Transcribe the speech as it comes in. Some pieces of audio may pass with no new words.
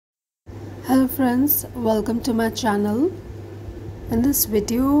Hello friends, welcome to my channel. In this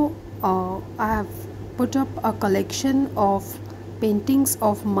video, I have put up a collection of paintings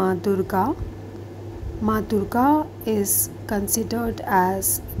of Ma Durga. Ma Durga is considered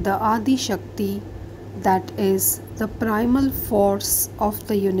as the Adi Shakti, that is the primal force of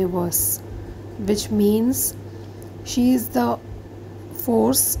the universe, which means she is the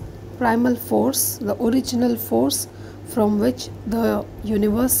force, primal force, the original force from which the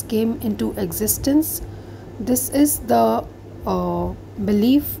universe came into existence. This is the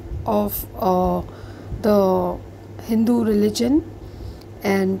belief of the Hindu religion,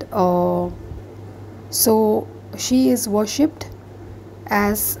 and so she is worshipped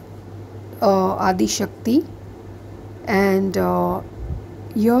as Adi Shakti. And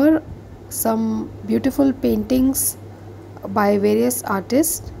here some beautiful paintings by various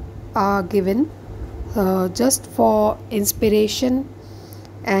artists are given just for inspiration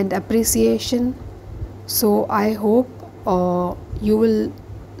and appreciation. So I hope you will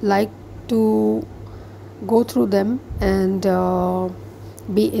like to go through them and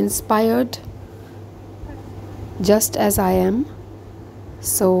be inspired just as I am.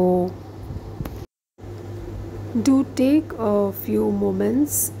 So do take a few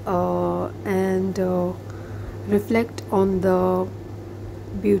moments and reflect on the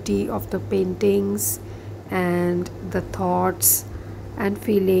beauty of the paintings and the thoughts and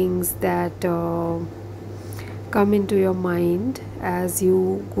feelings that come into your mind as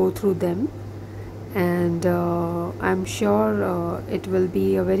you go through them. And I'm sure it will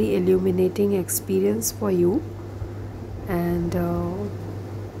be a very illuminating experience for you. And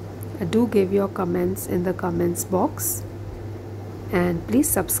do give your comments in the comments box, and please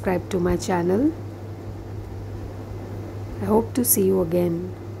subscribe to my channel. I hope to see you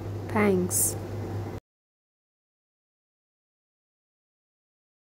again. Thanks.